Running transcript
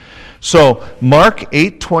So Mark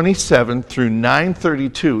 8:27 through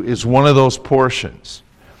 9:32 is one of those portions.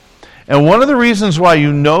 And one of the reasons why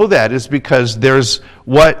you know that is because there's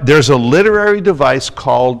a literary device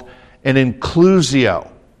called an inclusio,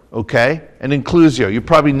 okay? An inclusio. You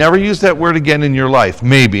probably never use that word again in your life.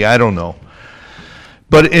 Maybe, I don't know.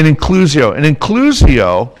 But an inclusio. An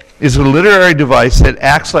inclusio is a literary device that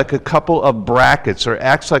acts like a couple of brackets or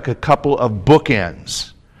acts like a couple of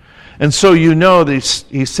bookends. And so you know that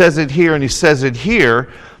he says it here and he says it here.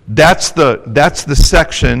 That's the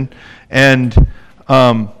section, and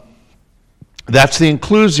that's the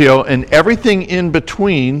inclusio, and everything in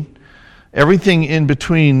between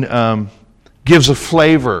gives a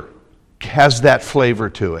flavor, has that flavor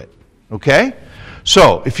to it. Okay?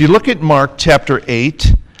 So, if you look at Mark chapter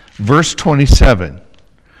 8, verse 27,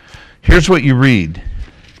 here's what you read.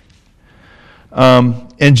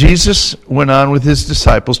 And Jesus went on with his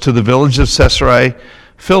disciples to the village of Caesarea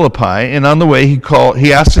Philippi, and on the way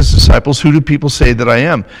he asked his disciples, "Who do people say that I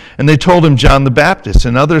am?" And they told him, "John the Baptist,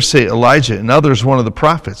 and others say Elijah, and others one of the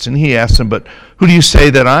prophets." And he asked them, "But who do you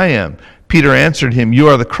say that I am?" Peter answered him, "You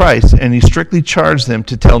are the Christ," and he strictly charged them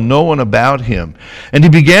to tell no one about him. And he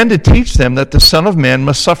began to teach them that the Son of Man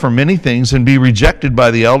must suffer many things and be rejected by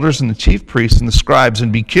the elders and the chief priests and the scribes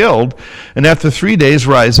and be killed, and after 3 days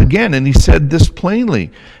rise again. And he said this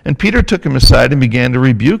plainly. And Peter took him aside and began to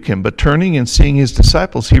rebuke him. But turning and seeing his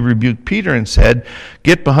disciples, he rebuked Peter and said,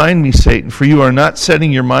 "Get behind me, Satan, for you are not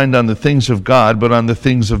setting your mind on the things of God, but on the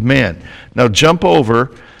things of man." Now jump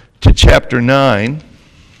over to chapter 9.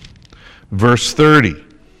 Verse 30.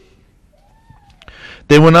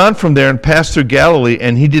 They went on from there and passed through Galilee,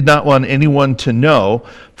 and he did not want anyone to know,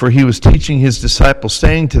 for he was teaching his disciples,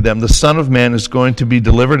 saying to them, "The Son of Man is going to be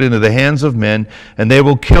delivered into the hands of men, and they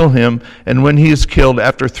will kill him, and when he is killed,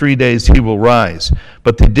 after 3 days he will rise."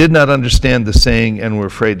 But they did not understand the saying and were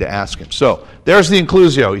afraid to ask him. So there's the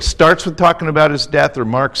inclusio. He starts with talking about his death, or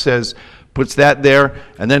Mark says, puts that there,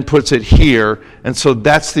 and then puts it here, and so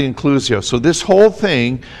that's the inclusio. So this whole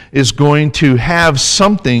thing is going to have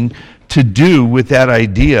something to do with that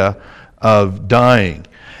idea of dying.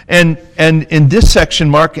 And in this section,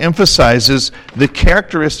 Mark emphasizes the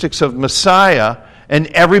characteristics of Messiah and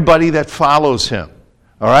everybody that follows him.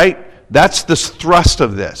 All right? That's the thrust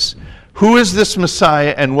of this. Who is this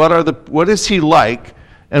Messiah, and what is he like,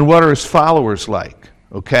 and what are his followers like?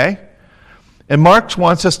 Okay? And Mark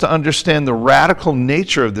wants us to understand the radical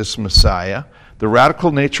nature of this Messiah, the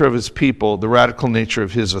radical nature of his people, the radical nature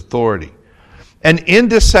of his authority. And in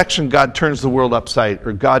this section, God turns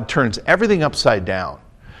everything upside down.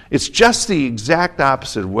 It's just the exact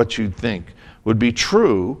opposite of what you'd think would be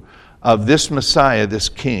true of this Messiah, this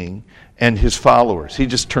king, and his followers. He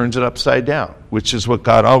just turns it upside down, which is what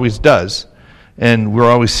God always does, and we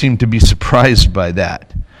always seem to be surprised by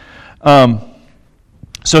that.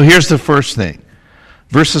 So here's the first thing.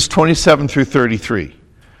 Verses 27 through 33.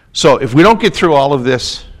 So if we don't get through all of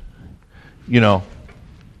this, you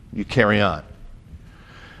carry on.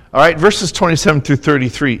 All right, verses 27 through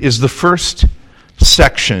 33 is the first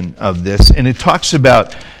section of this, and it talks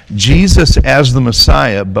about Jesus as the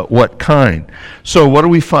Messiah, but what kind? So what do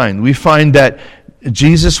we find? We find that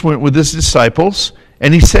Jesus went with his disciples,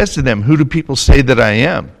 and he says to them, "Who do people say that I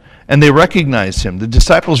am?" And they recognize him. The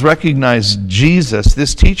disciples recognize Jesus,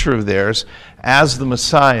 this teacher of theirs, as the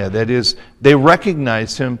Messiah. That is, they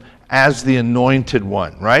recognize him as the anointed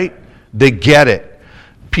one, right? They get it.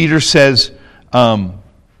 Peter says,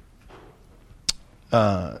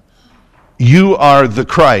 "You are the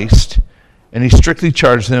Christ," and he strictly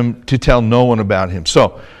charged them to tell no one about him.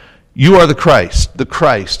 So, you are the Christ,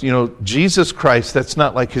 Jesus Christ, that's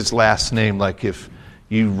not like his last name, like if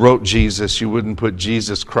you wrote Jesus, you wouldn't put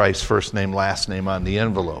Jesus Christ, first name, last name on the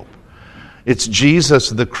envelope. It's Jesus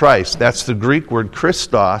the Christ. That's the Greek word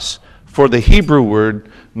Christos for the Hebrew word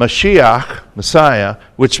Mashiach, Messiah,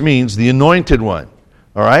 which means the anointed one.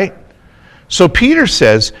 All right? So Peter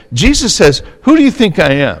says, Jesus says, "Who do you think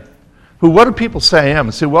I am?" What do people say I am?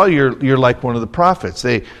 And say, "Well, you're like one of the prophets."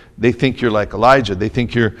 They think you're like Elijah. They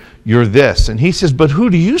think you're this. And he says, "But who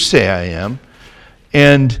do you say I am?"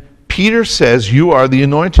 And Peter says, "You are the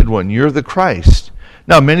anointed one. You're the Christ."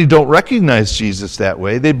 Now, many don't recognize Jesus that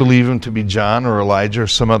way. They believe him to be John or Elijah or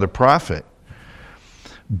some other prophet.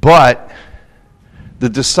 But the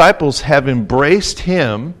disciples have embraced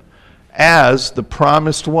him as the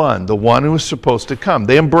promised one, the one who was supposed to come.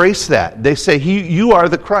 They embrace that. They say, "You are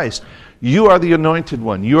the Christ. You are the anointed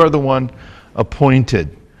one. You are the one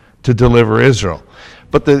appointed to deliver Israel."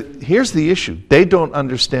 But here's the issue. They don't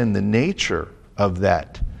understand the nature of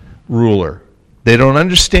that ruler. They don't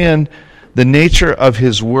understand the nature of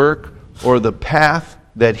his work or the path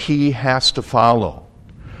that he has to follow.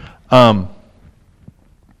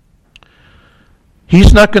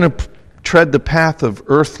 He's not going to tread the path of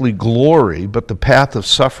earthly glory, but the path of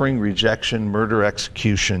suffering, rejection, murder,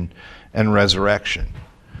 execution, and resurrection.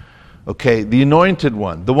 Okay, the anointed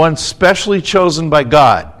one, the one specially chosen by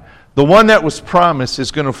God, the one that was promised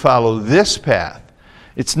is going to follow this path.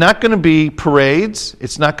 It's not going to be parades.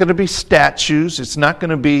 It's not going to be statues. It's not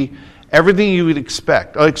going to be everything you would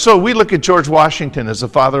expect. Like, so we look at George Washington as the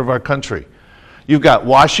father of our country. You've got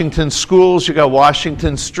Washington schools. You've got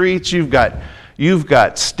Washington streets. You've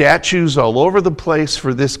got statues all over the place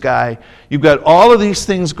for this guy. You've got all of these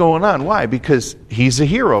things going on. Why? Because he's a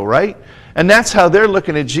hero, right? And that's how they're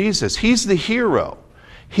looking at Jesus. He's the hero.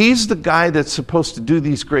 He's the guy that's supposed to do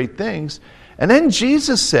these great things. And then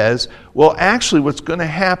Jesus says, well, actually what's going to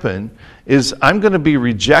happen is I'm going to be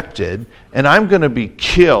rejected and I'm going to be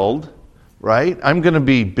killed, right? I'm going to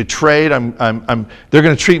be betrayed. They're going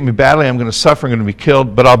to treat me badly. I'm going to suffer. I'm going to be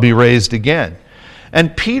killed, but I'll be raised again.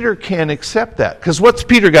 And Peter can't accept that. Because what's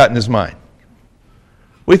Peter got in his mind?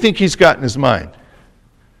 What do you think he's got in his mind?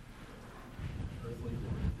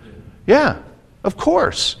 Yeah, of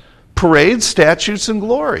course. Parades, statutes, and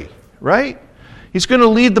glory, right? He's going to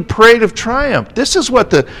lead the parade of triumph. This is what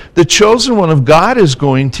the chosen one of God is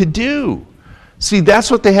going to do. See, that's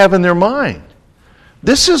what they have in their mind.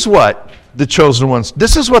 This is what the chosen ones,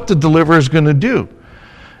 this is what the deliverer is going to do.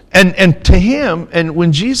 And to him, and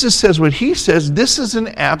when Jesus says what he says, this is an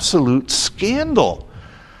absolute scandal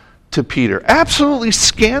to Peter. Absolutely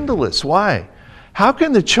scandalous. Why? How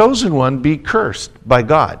can the chosen one be cursed by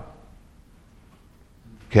God?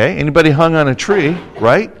 Okay, anybody hung on a tree,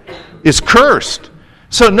 right, is cursed.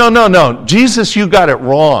 So no. Jesus, you got it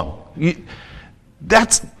wrong.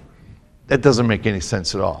 That doesn't make any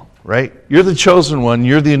sense at all, right? You're the chosen one.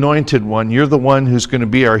 You're the anointed one. You're the one who's going to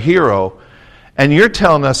be our hero. And you're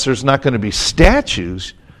telling us there's not going to be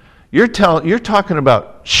statues. You're talking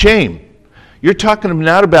about shame. You're talking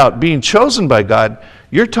not about being chosen by God.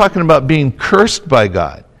 You're talking about being cursed by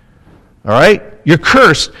God. All right? You're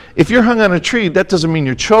cursed. If you're hung on a tree, that doesn't mean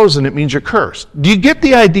you're chosen. It means you're cursed. Do you get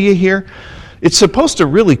the idea here? It's supposed to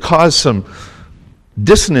really cause some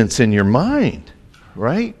dissonance in your mind,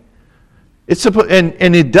 right? It's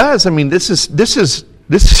and it does. I mean, this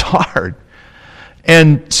is hard.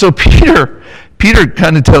 And so Peter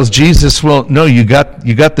kind of tells Jesus, well, no, you got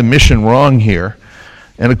the mission wrong here.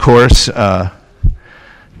 And of course,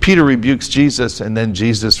 Peter rebukes Jesus, and then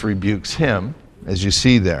Jesus rebukes him, as you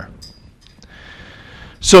see there.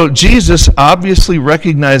 So Jesus, obviously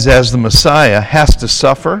recognized as the Messiah, has to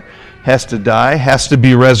suffer, has to die, has to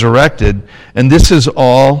be resurrected, and this is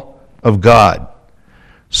all of God.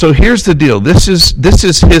 So here's the deal. This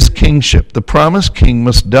is his kingship. The promised king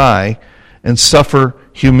must die and suffer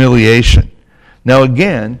humiliation. Now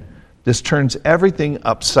again, this turns everything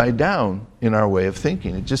upside down in our way of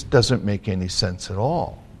thinking. It just doesn't make any sense at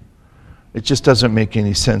all. It just doesn't make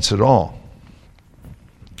any sense at all.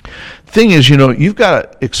 Thing is, you've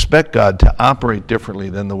got to expect God to operate differently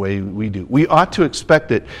than the way we do. We ought to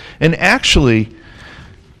expect it. And actually,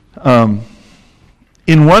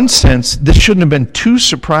 in one sense, this shouldn't have been too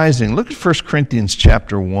surprising. Look at 1 Corinthians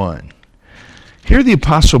chapter 1. Here the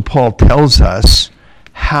Apostle Paul tells us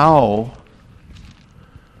how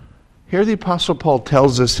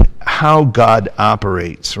God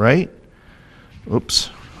operates, right? Oops,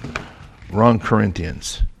 wrong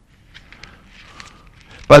Corinthians.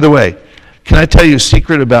 By the way, can I tell you a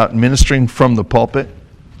secret about ministering from the pulpit?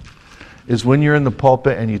 Is when you're in the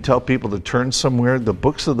pulpit and you tell people to turn somewhere, the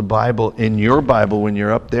books of the Bible, in your Bible when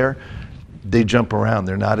you're up there, they jump around.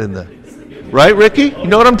 They're not in the... Right, Ricky? You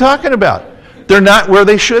know what I'm talking about. They're not where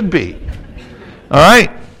they should be. All right.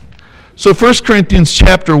 So 1 Corinthians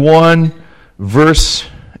chapter 1, verse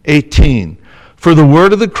 18. For the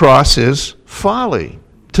word of the cross is folly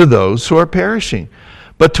to those who are perishing.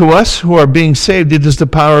 But to us who are being saved, it is the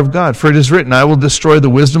power of God. For it is written, I will destroy the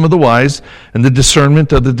wisdom of the wise, and the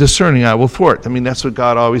discernment of the discerning I will thwart. I mean, that's what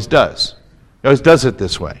God always does. He always does it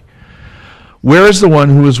this way. Where is the one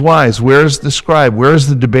who is wise? Where is the scribe? Where is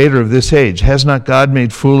the debater of this age? Has not God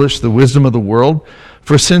made foolish the wisdom of the world?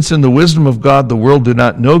 For since in the wisdom of God the world did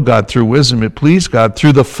not know God through wisdom, it pleased God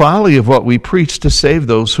through the folly of what we preach to save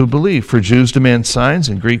those who believe. For Jews demand signs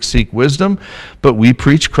and Greeks seek wisdom, but we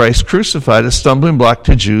preach Christ crucified, a stumbling block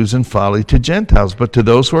to Jews and folly to Gentiles. But to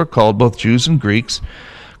those who are called, both Jews and Greeks,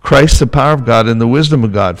 Christ the power of God and the wisdom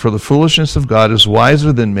of God. For the foolishness of God is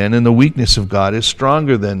wiser than men, and the weakness of God is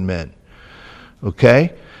stronger than men.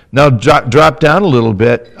 Okay? Now drop down a little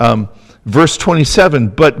bit. Verse 27,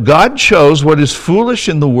 but God chose what is foolish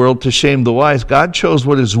in the world to shame the wise. God chose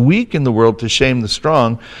what is weak in the world to shame the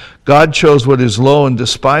strong. God chose what is low and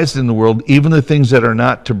despised in the world, even the things that are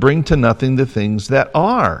not, to bring to nothing the things that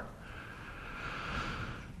are,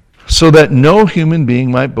 so that no human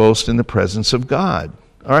being might boast in the presence of God.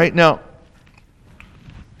 All right, now,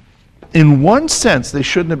 in one sense, they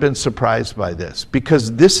shouldn't have been surprised by this,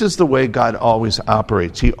 because this is the way God always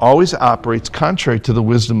operates. He always operates contrary to the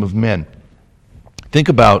wisdom of men. Think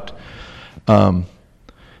about, you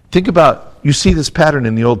see this pattern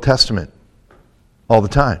in the Old Testament all the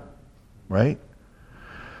time, right?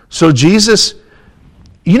 So Jesus,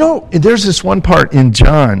 there's this one part in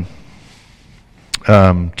John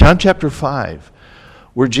chapter 5,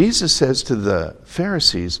 where Jesus says to the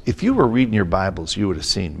Pharisees, if you were reading your Bibles, you would have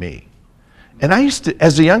seen me. And I used to,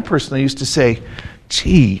 as a young person, I used to say,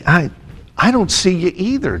 gee, I don't see you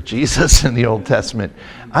either, Jesus, in the Old Testament.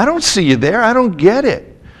 I don't see you there. I don't get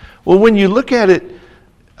it. Well, when you look at it,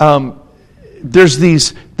 there's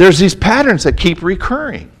these patterns that keep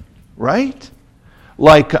recurring, right?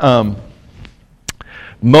 Like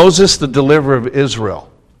Moses, the deliverer of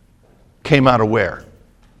Israel, came out of where?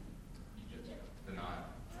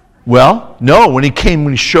 Well, no, when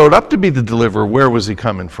he showed up to be the deliverer, where was he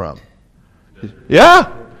coming from?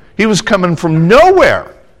 Yeah, he was coming from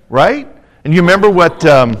nowhere, right? And you remember what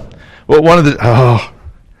one of the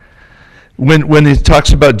when he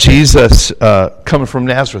talks about Jesus coming from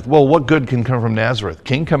Nazareth. Well, what good can come from Nazareth?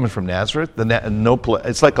 King coming from Nazareth?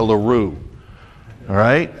 It's like a LaRue, all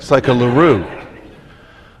right? It's like a LaRue,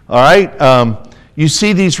 all right? You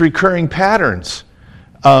see these recurring patterns.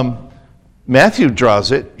 Matthew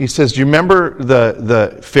draws it. He says, do you remember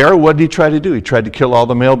the Pharaoh? What did he try to do? He tried to kill all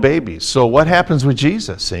the male babies. So what happens with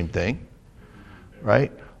Jesus? Same thing,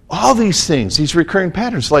 right? All these things, these recurring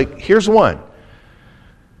patterns. Like, here's one.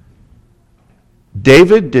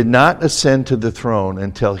 David did not ascend to the throne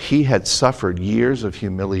until he had suffered years of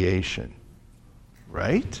humiliation,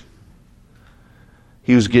 right?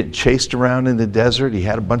 He was getting chased around in the desert. He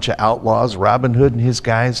had a bunch of outlaws, Robin Hood and his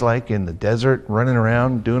guys, like in the desert, running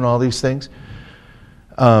around doing all these things.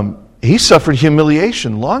 He suffered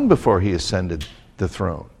humiliation long before he ascended the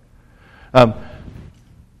throne.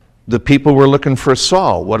 The people were looking for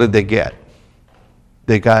Saul. What did they get?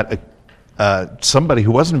 They got somebody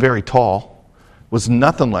who wasn't very tall, was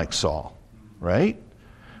nothing like Saul, right?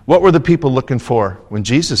 What were the people looking for when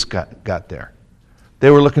Jesus got there? They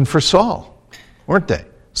were looking for Saul, weren't they?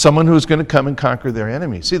 Someone who was going to come and conquer their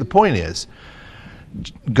enemies. See, the point is,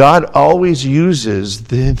 God always uses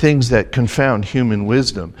the things that confound human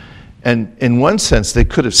wisdom. And in one sense, they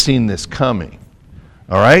could have seen this coming.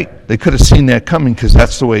 All right? They could have seen that coming because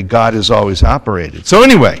that's the way God has always operated. So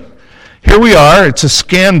anyway, here we are. It's a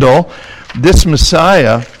scandal. This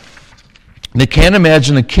Messiah, they can't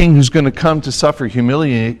imagine a king who's going to come to suffer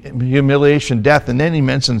humiliation, death. And then he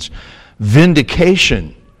mentions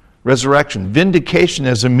vindication. Resurrection, vindication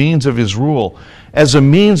as a means of his rule, as a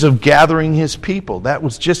means of gathering his people. That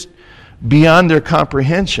was just beyond their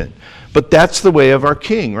comprehension. But that's the way of our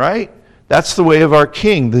King, right? That's the way of our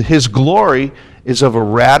King. His glory is of a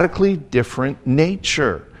radically different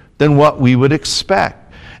nature than what we would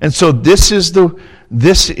expect. And so this is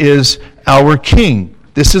our King.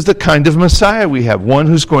 This is the kind of Messiah we have, one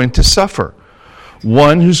who's going to suffer,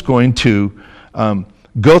 one who's going to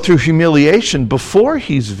go through humiliation before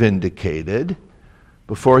he's vindicated,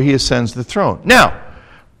 before he ascends the throne. Now,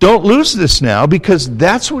 don't lose this now, because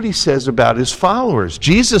that's what he says about his followers.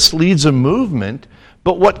 Jesus leads a movement,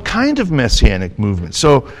 but what kind of messianic movement?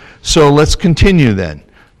 So let's continue then.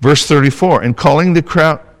 Verse 34, and calling the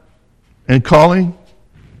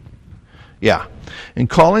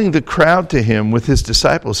crowd to him with his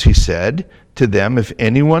disciples, he said to them, if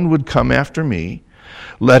anyone would come after me,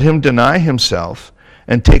 let him deny himself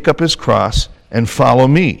and take up his cross and follow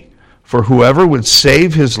me. For whoever would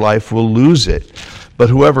save his life will lose it, but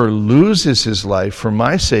whoever loses his life for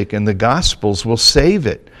my sake and the gospel's will save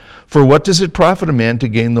it. For what does it profit a man to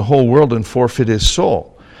gain the whole world and forfeit his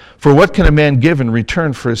soul? For what can a man give in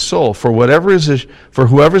return for his soul? For whoever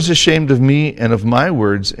is ashamed of me and of my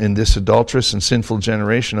words in this adulterous and sinful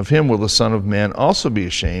generation, of him will the Son of Man also be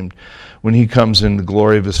ashamed when he comes in the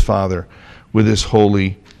glory of his Father with his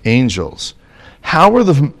holy angels. How are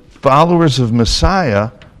the followers of Messiah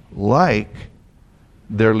like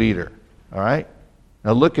their leader? All right?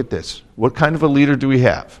 Now look at this. What kind of a leader do we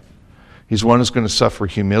have? He's one who's going to suffer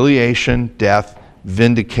humiliation, death,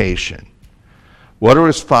 vindication. What are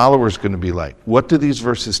his followers going to be like? What do these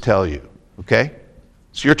verses tell you? Okay?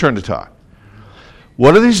 It's your turn to talk.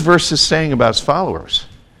 What are these verses saying about his followers?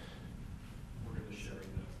 We're going to share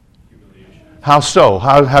the How so?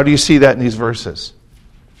 How do you see that in these verses?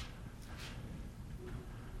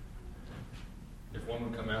 If one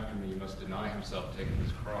would come after me, he must deny himself, take up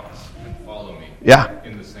his cross, and follow me. Yeah.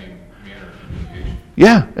 In the same manner of humiliation.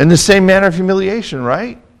 Yeah, in the same manner of humiliation,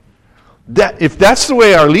 right? If that's the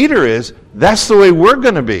way our leader is, that's the way we're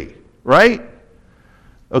going to be, right?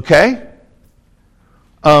 Okay?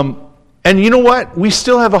 And you know what? We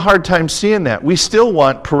still have a hard time seeing that. We still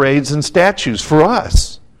want parades and statues for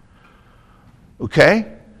us.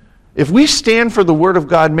 Okay? If we stand for the Word of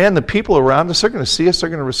God, man, the people around us are going to see us, they're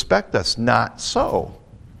going to respect us. Not so.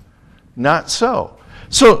 Not so.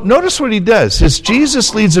 So notice what he does. As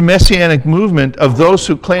Jesus leads a messianic movement of those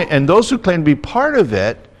who claim, and those who claim to be part of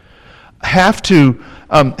it, have to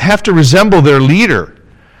resemble their leader.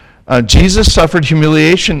 Jesus suffered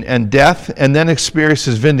humiliation and death and then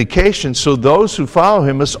experiences vindication, so those who follow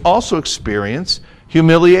him must also experience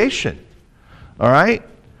humiliation. All right?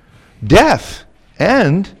 Death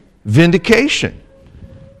and vindication.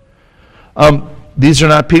 These are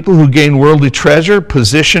not people who gain worldly treasure,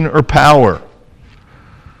 position, or power,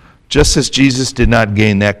 just as Jesus did not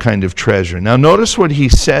gain that kind of treasure. Now notice what he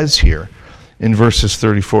says here in verses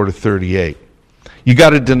 34 to 38. You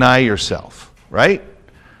got to deny yourself, right?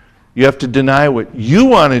 You have to deny what you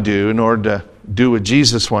want to do in order to do what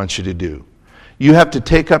Jesus wants you to do. You have to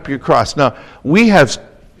take up your cross. Now, we have,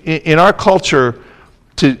 in our culture,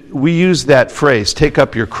 we use that phrase, take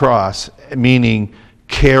up your cross, meaning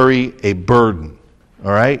carry a burden,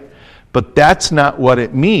 all right? But that's not what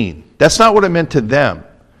it means. That's not what it meant to them.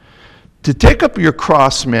 To take up your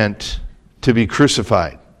cross meant to be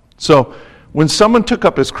crucified. So, when someone took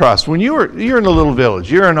up his cross, when you're in a little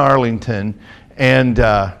village, you're in Arlington, and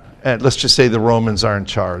let's just say the Romans are in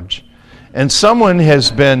charge, and someone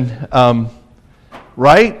has been,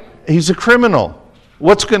 right? He's a criminal.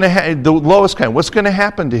 What's going to the lowest kind? What's going to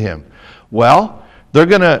happen to him? Well,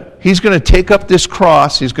 he's going to take up this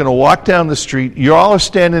cross. He's going to walk down the street. You all are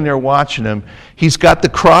standing there watching him. He's got the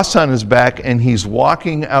cross on his back, and he's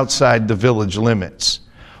walking outside the village limits.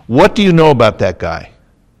 What do you know about that guy?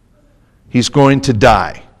 He's going to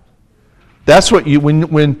die. That's what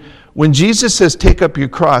when Jesus says take up your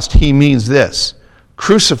cross, he means this: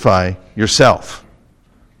 crucify yourself.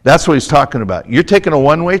 That's what he's talking about. You're taking a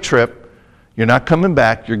one-way trip. You're not coming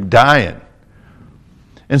back. You're dying.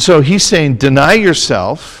 And so he's saying deny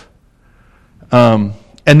yourself and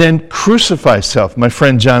then crucify self. My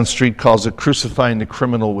friend John Street calls it crucifying the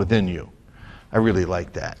criminal within you. I really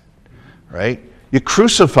like that, right? You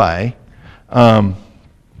crucify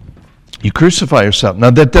yourself.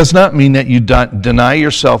 Now, that does not mean that you deny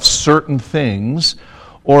yourself certain things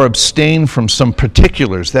or abstain from some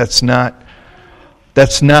particulars. That's not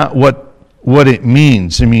what it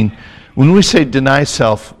means. I mean, when we say deny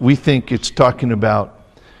self, we think it's talking about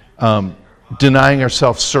denying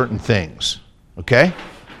ourselves certain things. Okay?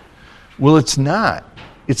 Well, it's not.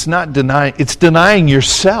 It's not denying. It's denying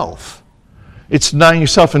yourself. It's denying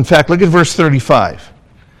yourself. In fact, look at verse 35.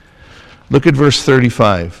 Look at verse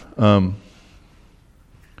 35.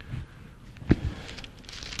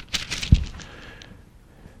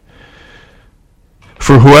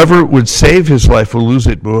 For whoever would save his life will lose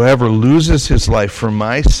it, but whoever loses his life for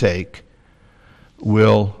my sake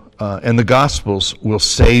will, and the Gospels will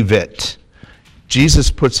save it. Jesus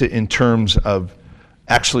puts it in terms of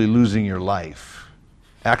actually losing your life.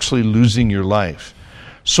 Actually losing your life.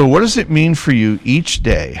 So what does it mean for you each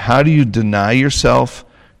day? How do you deny yourself,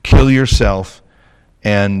 kill yourself,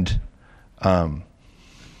 and how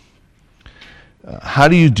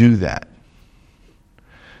do you do that?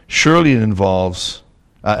 Surely it involves,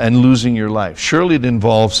 and losing your life. Surely it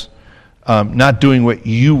involves not doing what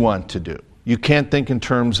you want to do. You can't think in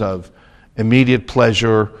terms of immediate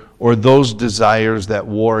pleasure or those desires that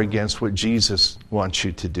war against what Jesus wants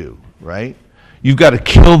you to do, right? You've got to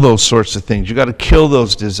kill those sorts of things. You've got to kill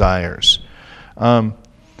those desires.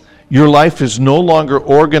 Your life is no longer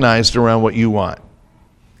organized around what you want.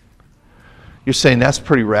 You're saying that's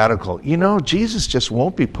pretty radical. You know, Jesus just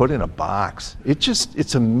won't be put in a box.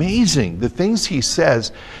 It's amazing, the things he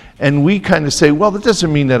says. And we kind of say, well, that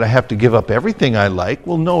doesn't mean that I have to give up everything I like.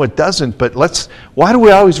 Well, no, it doesn't. But why do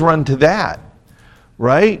we always run to that?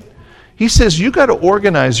 Right? He says, you got to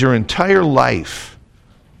organize your entire life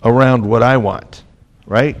around what I want.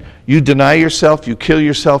 Right? You deny yourself, you kill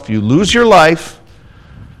yourself, you lose your life,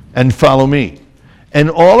 and follow me.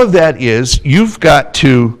 And all of that is, you've got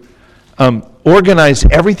to organize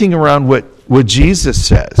everything around what Jesus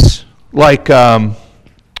says. Like,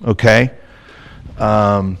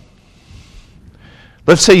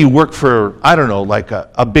 let's say you work for, I don't know, like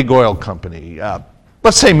a big oil company.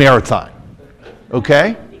 Let's say Marathon.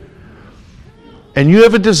 Okay? and you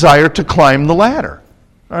have a desire to climb the ladder.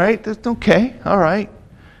 All right, that's okay, all right.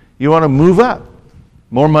 You want to move up,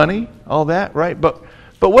 more money, all that, right? But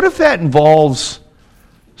what if that involves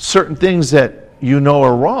certain things that you know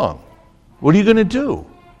are wrong? What are you going to do,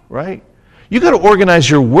 right? You got to organize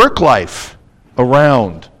your work life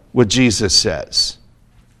around what Jesus says,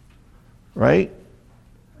 right?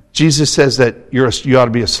 Jesus says that you ought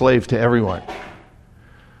to be a slave to everyone.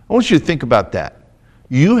 I want you to think about that.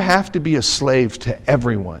 You have to be a slave to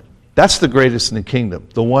everyone. That's the greatest in the kingdom,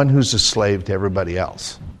 the one who's a slave to everybody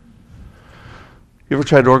else. You ever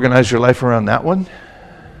tried to organize your life around that one?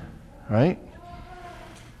 Right?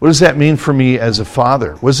 What does that mean for me as a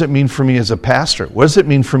father? What does it mean for me as a pastor? What does it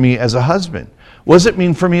mean for me as a husband? What does it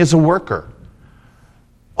mean for me as a worker?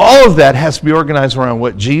 All of that has to be organized around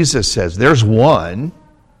what Jesus says. There's one,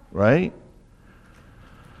 right?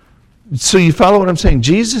 So you follow what I'm saying?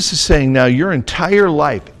 Jesus is saying now your entire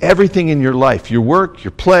life, everything in your life, your work,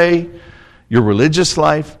 your play, your religious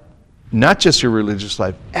life, not just your religious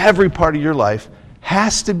life, every part of your life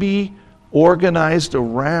has to be organized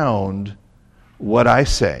around what I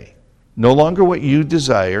say. No longer what you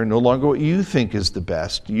desire, no longer what you think is the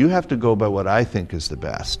best. You have to go by what I think is the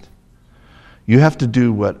best. You have to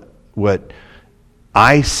do what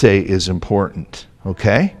I say is important,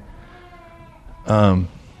 okay?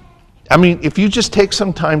 If you just take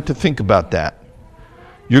some time to think about that,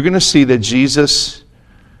 you're going to see that Jesus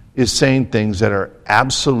is saying things that are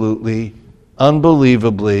absolutely,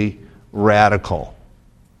 unbelievably radical,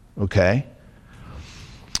 okay?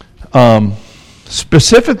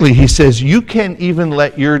 Specifically, he says, you can't even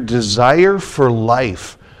let your desire for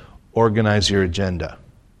life organize your agenda.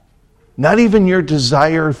 Not even your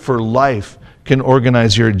desire for life can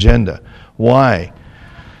organize your agenda. Why?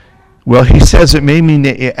 Well, he says it may mean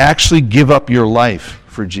that you actually give up your life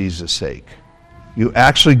for Jesus' sake. You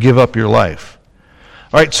actually give up your life.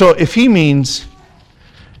 All right, so if he means,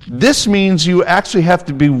 this means you actually have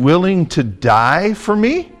to be willing to die for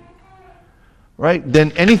me, right?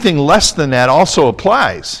 Then anything less than that also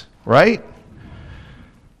applies, right?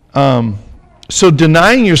 So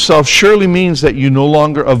denying yourself surely means that you no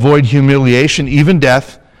longer avoid humiliation, even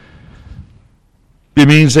death. It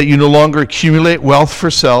means that you no longer accumulate wealth for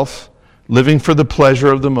self, living for the pleasure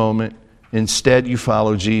of the moment. Instead, you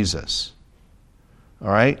follow Jesus. All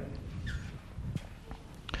right?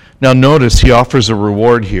 Now notice he offers a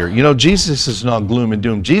reward here. Jesus is not gloom and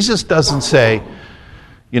doom. Jesus doesn't say,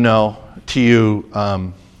 to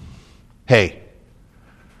you, hey,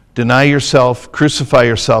 deny yourself, crucify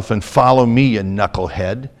yourself, and follow me, you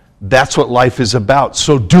knucklehead. That's what life is about,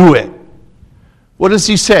 so do it. What does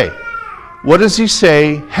he say? What does he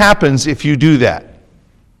say happens if you do that?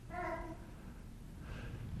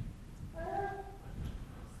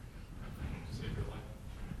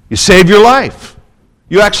 You save your life.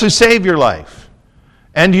 You actually save your life.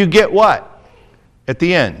 And you get what at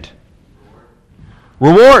the end?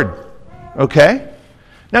 Reward. Okay?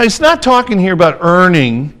 Now, he's not talking here about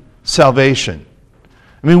earning salvation.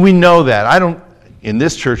 We know that. In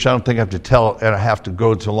this church, I don't think I have to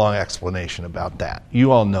go to a long explanation about that.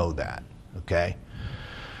 You all know that. Okay?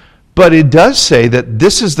 But it does say that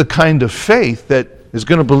this is the kind of faith that is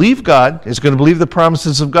going to believe God, is going to believe the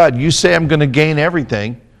promises of God. You say, I'm going to gain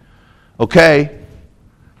everything. Okay,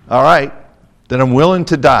 all right, then I'm willing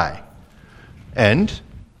to die. And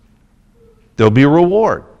there'll be a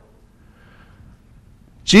reward.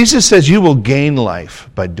 Jesus says you will gain life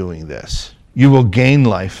by doing this. You will gain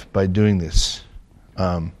life by doing this.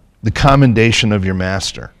 The commendation of your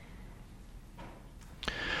master.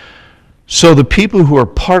 So the people who are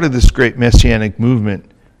part of this great messianic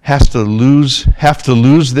movement have to lose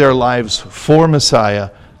their lives for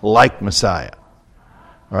Messiah, like Messiah.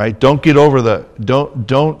 All right, don't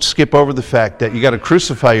skip over the fact that you got to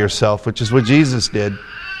crucify yourself, which is what Jesus did.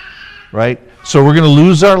 Right? So we're going to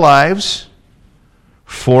lose our lives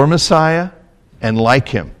for Messiah and like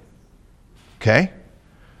him. Okay?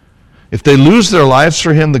 If they lose their lives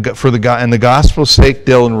for him and the gospel's sake,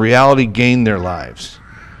 they'll in reality gain their lives.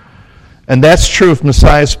 And that's true if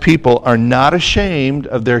Messiah's people are not ashamed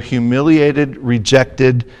of their humiliated,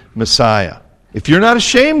 rejected Messiah. If you're not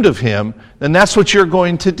ashamed of him, then that's what you're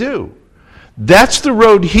going to do. That's the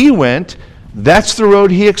road he went. That's the road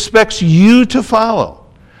he expects you to follow.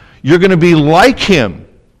 You're going to be like him.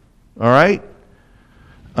 All right?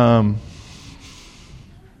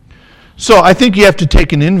 So I think you have to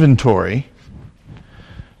take an inventory.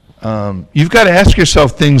 You've got to ask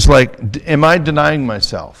yourself things like, am I denying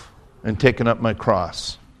myself and taking up my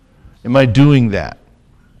cross? Am I doing that?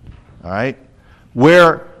 All right?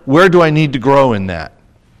 Where do I need to grow in that?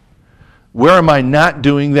 Where am I not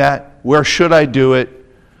doing that? Where should I do it?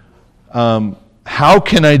 How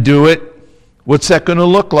can I do it? What's that going to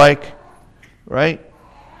look like? Right?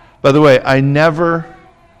 By the way, I never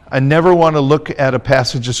want to look at a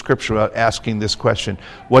passage of Scripture without asking this question: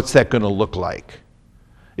 what's that going to look like?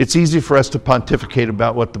 It's easy for us to pontificate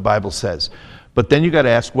about what the Bible says, but then you got to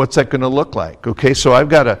ask, what's that going to look like? Okay, so I've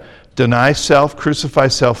got to deny self, crucify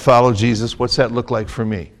self, follow Jesus. What's that look like for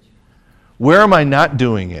me? Where am I not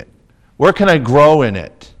doing it? Where can I grow in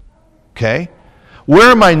it? Okay? Where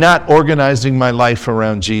am I not organizing my life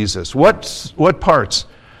around Jesus? What parts?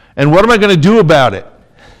 And what am I going to do about it?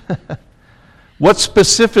 What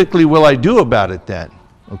specifically will I do about it then?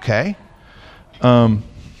 Okay?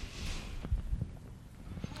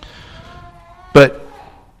 But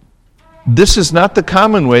this is not the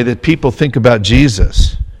common way that people think about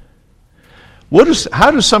Jesus.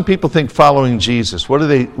 How do some people think following Jesus? What do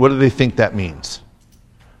they think that means?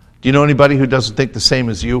 Do you know anybody who doesn't think the same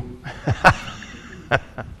as you?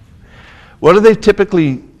 What do they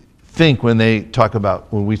typically think when we talk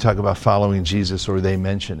about following Jesus, or they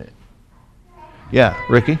mention it? Yeah,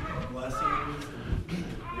 Ricky? Blessings,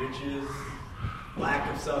 riches, lack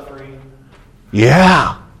of suffering.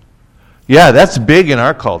 Yeah, that's big in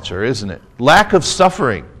our culture, isn't it? Lack of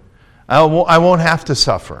suffering. I won't have to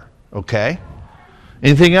suffer, okay?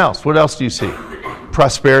 Anything else? What else do you see?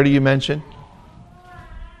 Prosperity, you mentioned?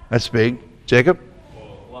 That's big. Jacob?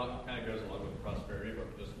 Well, a lot kind of goes along with prosperity,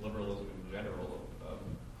 but just liberalism in general,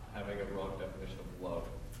 having a wrong definition of love.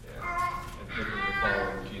 And thinking you're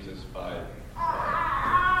following Jesus by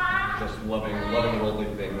just loving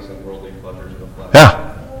worldly things and worldly pleasures of the flesh.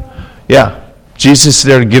 Yeah. Jesus is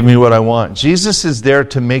there to give me what I want. Jesus is there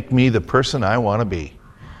to make me the person I want to be.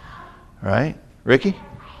 Right? Ricky?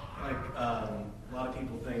 A lot of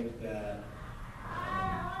people think that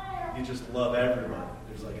you just love everyone.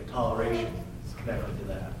 There's like a toleration that's connected to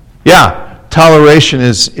that. Yeah. Toleration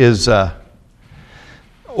is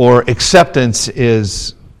or acceptance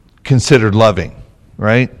is considered loving.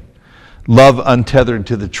 Right? Love untethered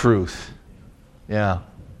to the truth. Yeah.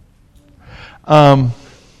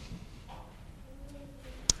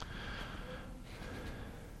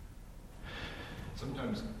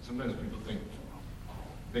 Sometimes people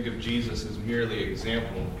think of Jesus as merely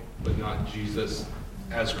example, but not Jesus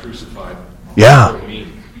as crucified for me.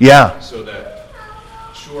 Yeah. So that,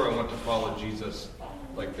 sure, I want to follow Jesus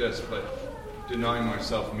like this, but denying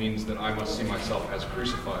myself means that I must see myself as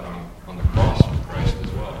crucified on the cross with Christ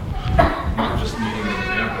as well. Not just needing an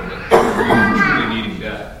example, but truly needing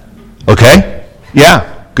death. Okay.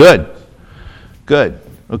 Yeah. Good.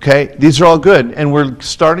 Okay. These are all good. And we're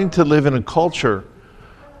starting to live in a culture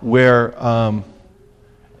where,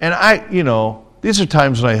 these are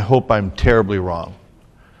times when I hope I'm terribly wrong.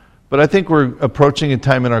 But I think we're approaching a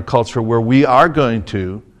time in our culture where we are going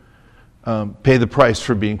to pay the price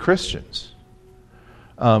for being Christians.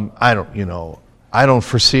 I don't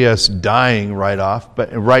foresee us dying right off,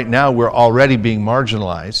 but right now we're already being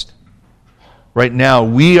marginalized. Right now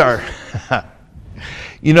we are,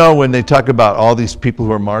 when they talk about all these people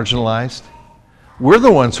who are marginalized, we're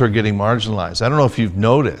the ones who are getting marginalized. I don't know if you've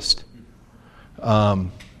noticed.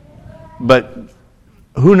 But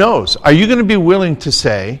who knows? Are you going to be willing to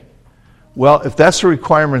say, well, if that's the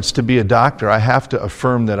requirements to be a doctor, I have to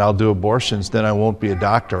affirm that I'll do abortions, then I won't be a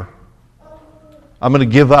doctor. I'm going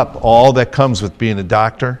to give up all that comes with being a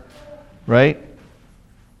doctor, right?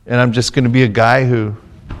 And I'm just going to be a guy who,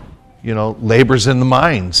 labors in the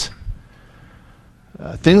mines.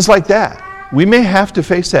 Things like that. We may have to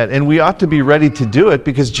face that, and we ought to be ready to do it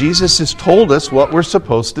because Jesus has told us what we're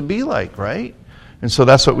supposed to be like, right? And so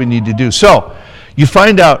that's what we need to do. So, you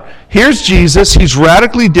find out, here's Jesus. He's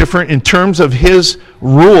radically different in terms of his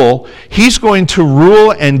rule. He's going to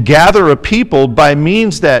rule and gather a people by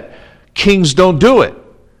means that kings don't do it.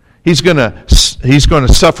 He's going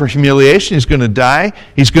to suffer humiliation. He's going to die.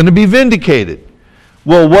 He's going to be vindicated.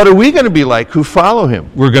 Well, what are we going to be like who follow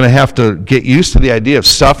him? We're going to have to get used to the idea of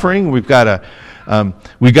suffering. We've got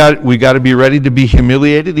to be ready to be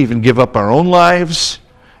humiliated, even give up our own lives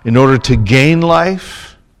in order to gain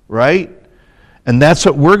life, right? And that's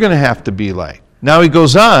what we're going to have to be like. Now he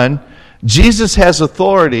goes on, Jesus has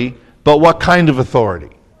authority, but what kind of authority?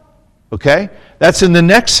 Okay? That's in the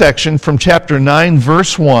next section from chapter 9,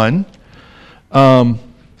 verse 1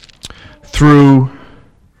 through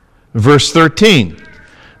verse 13.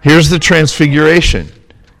 Here's the transfiguration.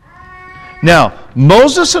 Now,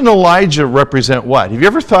 Moses and Elijah represent what? Have you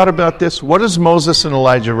ever thought about this? What does Moses and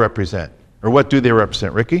Elijah represent? Or what do they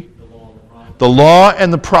represent, Ricky? The law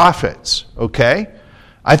and the prophets, okay?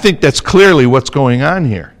 I think that's clearly what's going on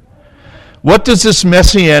here. What does this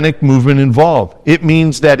messianic movement involve? It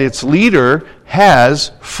means that its leader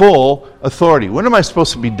has full authority. When am I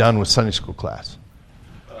supposed to be done with Sunday school class?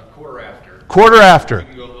 Quarter after. Quarter after. You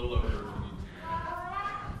can go a little over if you need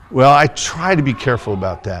to. Well, I try to be careful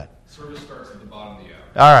about that. Service starts at the bottom of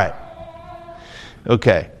the hour. All right.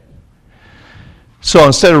 Okay. So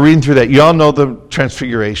instead of reading through that, you all know the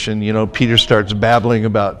Transfiguration. Peter starts babbling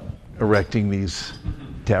about erecting these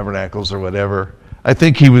tabernacles or whatever. I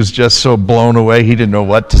think he was just so blown away he didn't know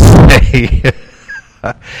what to say.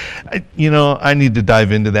 I need to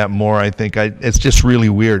dive into that more. I think it's just really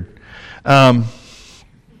weird.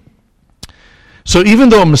 So even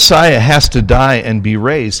though Messiah has to die and be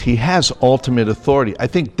raised, he has ultimate authority. I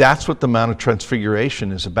think that's what the Mount of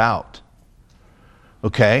Transfiguration is about.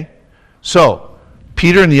 Okay? So,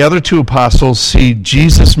 Peter and the other two apostles see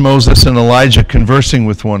Jesus, Moses, and Elijah conversing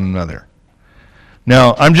with one another.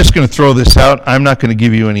 Now, I'm just going to throw this out. I'm not going to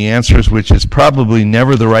give you any answers, which is probably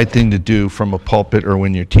never the right thing to do from a pulpit or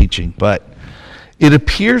when you're teaching. But it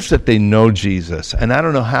appears that they know Jesus. And I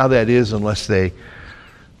don't know how that is unless they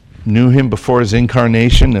knew him before his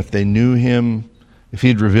incarnation, if they knew him, if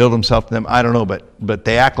he'd revealed himself to them. I don't know, but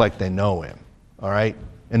they act like they know him. All right?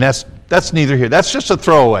 And that's neither here. That's just a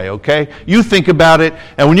throwaway, okay? You think about it,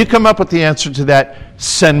 and when you come up with the answer to that,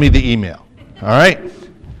 send me the email. All right?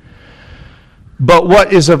 But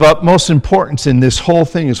what is of utmost importance in this whole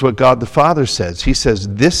thing is what God the Father says. He says,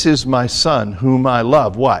 "This is my Son whom I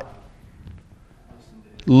love." What?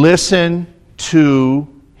 Listen to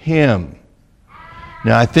him.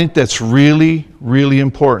 Now, I think that's really, really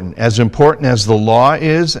important. As important as the law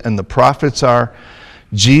is and the prophets are,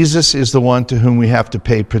 Jesus is the one to whom we have to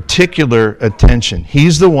pay particular attention.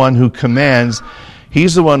 He's the one who commands.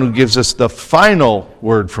 He's the one who gives us the final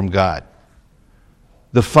word from God.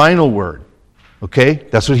 The final word. Okay?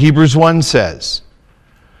 That's what Hebrews 1 says.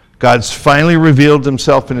 God's finally revealed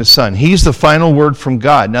himself in his Son. He's the final word from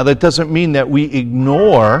God. Now, that doesn't mean that we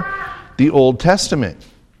ignore the Old Testament.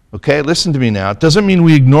 Okay? Listen to me now. It doesn't mean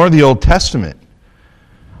we ignore the Old Testament.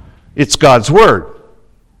 It's God's word.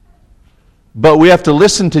 But we have to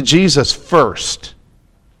listen to Jesus first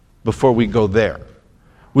before we go there.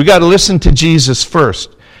 We got to listen to Jesus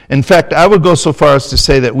first. In fact, I would go so far as to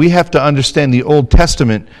say that we have to understand the Old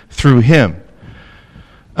Testament through him.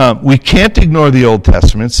 We can't ignore the Old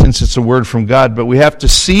Testament since it's a word from God, but we have to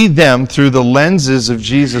see them through the lenses of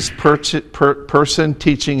Jesus' person,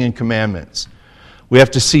 teaching, and commandments. We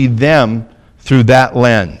have to see them through that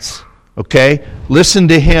lens. Okay? Listen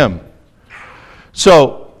to him.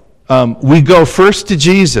 So, we go first to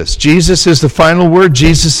Jesus. Jesus is the final word.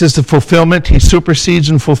 Jesus is the fulfillment. He supersedes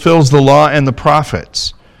and fulfills the law and the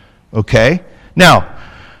prophets. Okay? Now,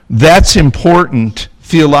 that's important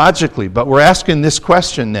theologically, but we're asking this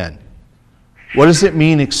question then. What does it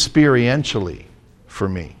mean experientially for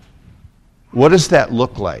me? What does that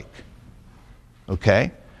look like?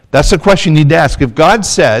 Okay? That's the question you need to ask. If God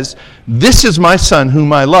says, "This is my Son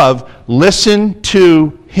whom I love, listen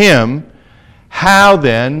to him," how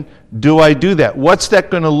then do I do that? What's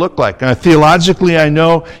that going to look like? Now, theologically, I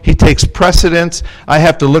know he takes precedence. I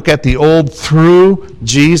have to look at the old through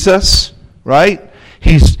Jesus, right?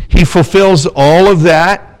 He fulfills all of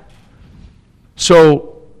that.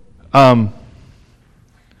 So what's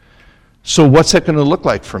that going to look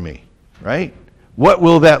like for me, right? What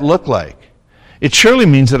will that look like? It surely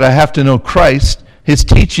means that I have to know Christ, his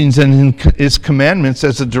teachings, and his commandments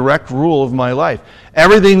as a direct rule of my life.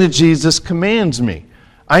 Everything that Jesus commands me,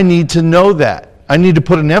 I need to know that. I need to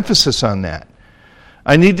put an emphasis on that.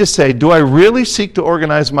 I need to say, do I really seek to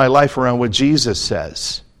organize my life around what Jesus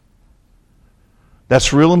says?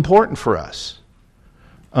 That's real important for us.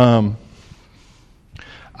 I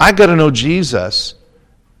got to know Jesus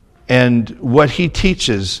and what he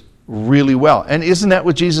teaches really well. And isn't that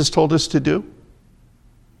what Jesus told us to do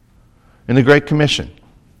in the Great Commission?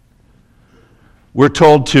 We're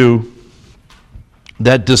told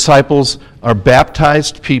that disciples are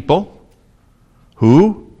baptized people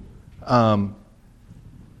who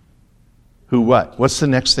what? What's the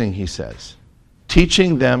next thing he says?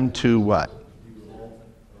 Teaching them to what?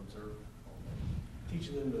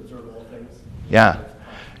 Teaching them to observe all things. Yeah.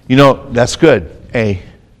 That's good. A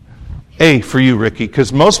for you, Ricky,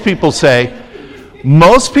 because most people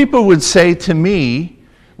would say to me,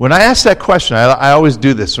 when I ask that question, I always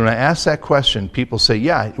do this. When I ask that question, people say,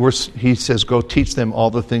 yeah, he says, go teach them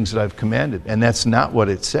all the things that I've commanded. And that's not what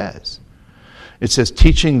it says. It says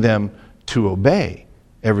teaching them to obey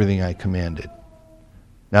everything I commanded.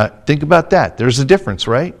 Now, think about that. There's a difference,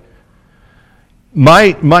 right?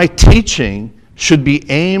 My teaching should be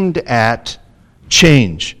aimed at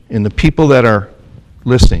change in the people that are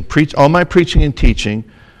listening. All my preaching and teaching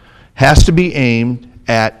has to be aimed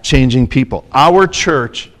at changing people. Our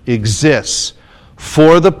church exists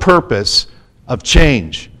for the purpose of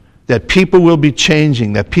change, that people will be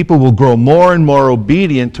changing, that people will grow more and more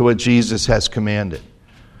obedient to what Jesus has commanded.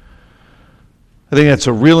 I think that's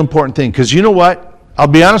a real important thing, because you know what? I'll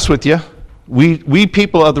be honest with you. We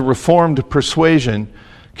people of the Reformed persuasion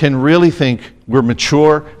can really think we're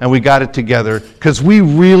mature and we got it together because we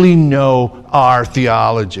really know our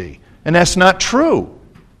theology. And that's not true.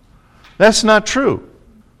 That's not true.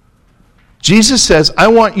 Jesus says, I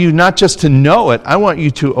want you not just to know it, I want you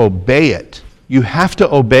to obey it. You have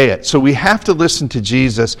to obey it. So we have to listen to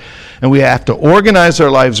Jesus, and we have to organize our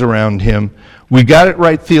lives around him. We got it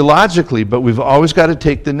right theologically, but we've always got to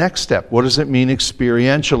take the next step. What does it mean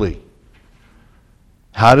experientially?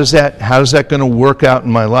 How is that going to work out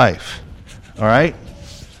in my life? All right?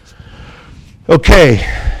 Okay.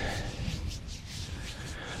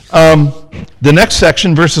 The next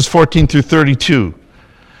section, verses 14 through 32,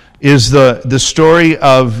 is the story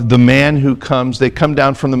of the man who comes. They come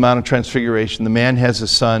down from the Mount of Transfiguration. The man has a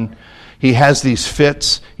son. He has these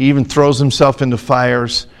fits. He even throws himself into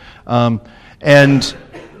fires.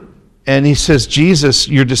 And he says, Jesus,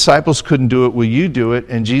 your disciples couldn't do it. Will you do it?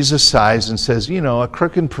 And Jesus sighs and says, a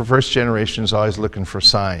crooked and perverse generation is always looking for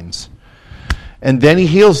signs. And then he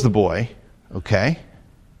heals the boy. Okay?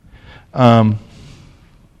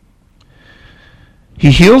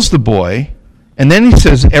 He heals the boy. And then he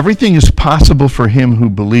says, everything is possible for him who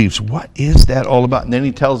believes. What is that all about? And then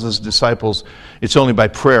he tells his disciples, it's only by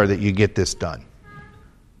prayer that you get this done.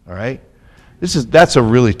 All right? That's a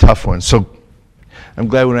really tough one. So I'm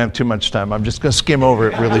glad we don't have too much time. I'm just going to skim over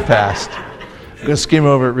it really fast.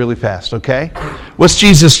 Okay? What's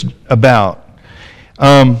Jesus about?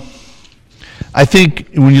 I think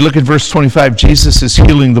when you look at verse 25, Jesus is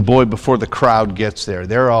healing the boy before the crowd gets there.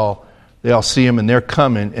 They all see him and they're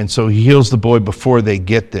coming, and so he heals the boy before they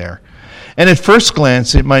get there. And at first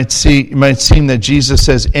glance, it might seem that Jesus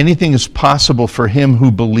says anything is possible for him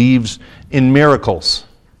who believes in miracles.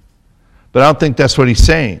 But I don't think that's what he's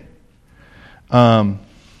saying.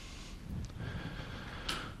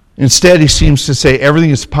 Instead, he seems to say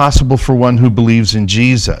everything is possible for one who believes in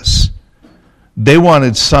Jesus. They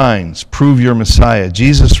wanted signs, prove your Messiah.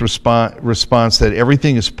 Jesus responds that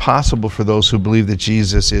everything is possible for those who believe that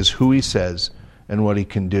Jesus is who he says and what he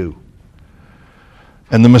can do.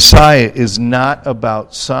 And the Messiah is not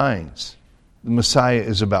about signs. The Messiah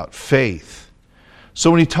is about faith. So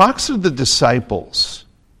when he talks to the disciples,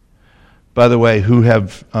 by the way, who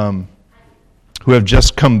have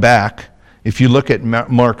just come back, if you look at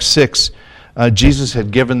Mark 6, Jesus had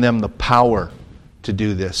given them the power to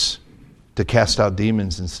do this, to cast out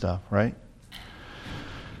demons and stuff, right?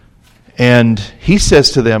 And he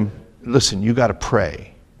says to them, listen, you got to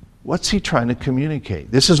pray. What's he trying to communicate?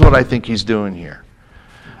 This is what I think he's doing here.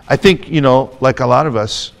 I think, like a lot of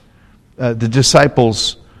us, the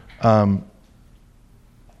disciples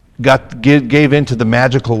gave into the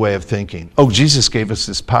magical way of thinking. Oh, Jesus gave us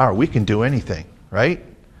this power. We can do anything, right?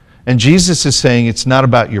 And Jesus is saying it's not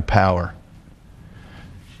about your power.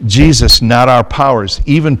 Jesus, not our powers.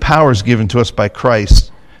 Even powers given to us by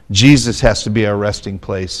Christ. Jesus has to be our resting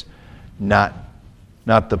place, not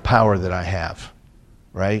the power that I have,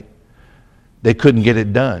 right? They couldn't get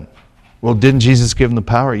it done. Well, didn't Jesus give them the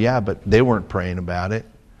power? Yeah, but they weren't praying about it.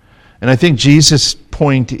 And I think Jesus'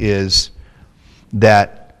 point is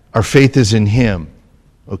that our faith is in him,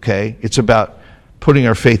 okay? It's about putting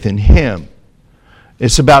our faith in him.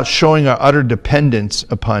 It's about showing our utter dependence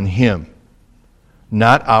upon him.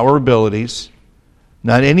 Not our abilities,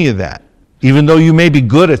 not any of that. Even though you may be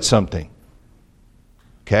good at something,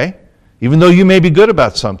 okay? Even though you may be good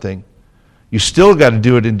about something, you still got to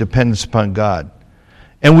do it in dependence upon God.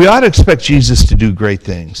 And we ought to expect Jesus to do great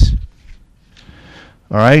things.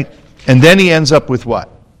 All right? And then he ends up with what?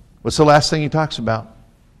 What's the last thing he talks about?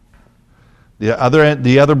 The other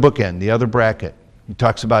bookend, the other bracket. He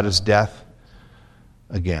talks about his death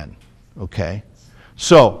again. Okay?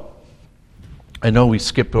 So, I know we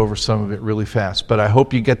skipped over some of it really fast, but I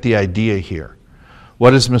hope you get the idea here.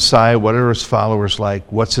 What is Messiah? What are his followers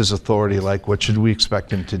like? What's his authority like? What should we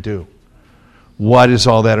expect him to do? What is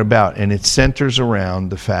all that about? And it centers around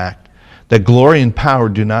the fact that glory and power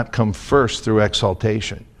do not come first through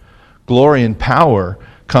exaltation. Glory and power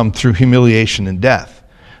come through humiliation and death.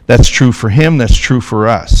 That's true for him, that's true for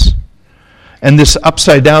us. And this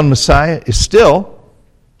upside-down Messiah is still,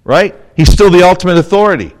 right? He's still the ultimate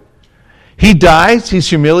authority. He dies, he's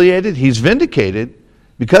humiliated, he's vindicated.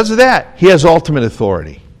 Because of that, he has ultimate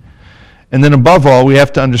authority. And then above all, we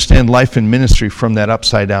have to understand life and ministry from that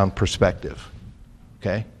upside-down perspective.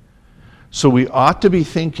 Okay? So we ought to be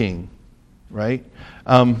thinking, right?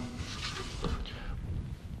 I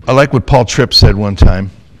like what Paul Tripp said one time.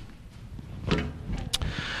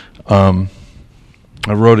 I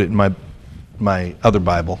wrote it in my other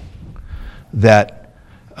Bible, that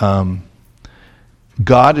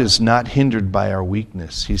God is not hindered by our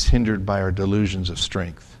weakness. He's hindered by our delusions of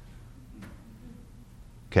strength.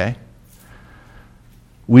 Okay?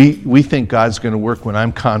 We think God's going to work when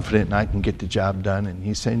I'm confident and I can get the job done, and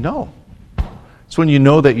he's saying, no. It's when you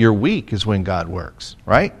know that you're weak is when God works,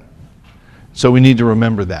 right? So we need to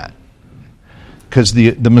remember that. Because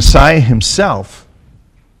the Messiah himself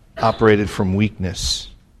operated from weakness.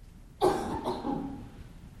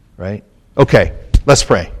 Right? Okay, let's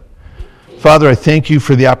pray. Father, I thank you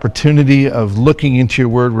for the opportunity of looking into your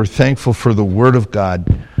word. We're thankful for the word of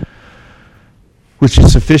God, which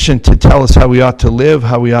is sufficient to tell us how we ought to live,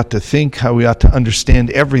 how we ought to think, how we ought to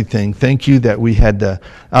understand everything. Thank you that we had the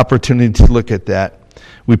opportunity to look at that.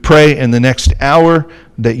 We pray in the next hour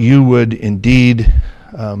that you would indeed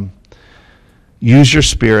use your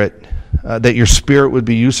Spirit, that your Spirit would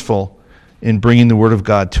be useful in bringing the Word of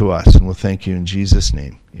God to us. And we'll thank you in Jesus'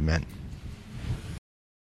 name. Amen.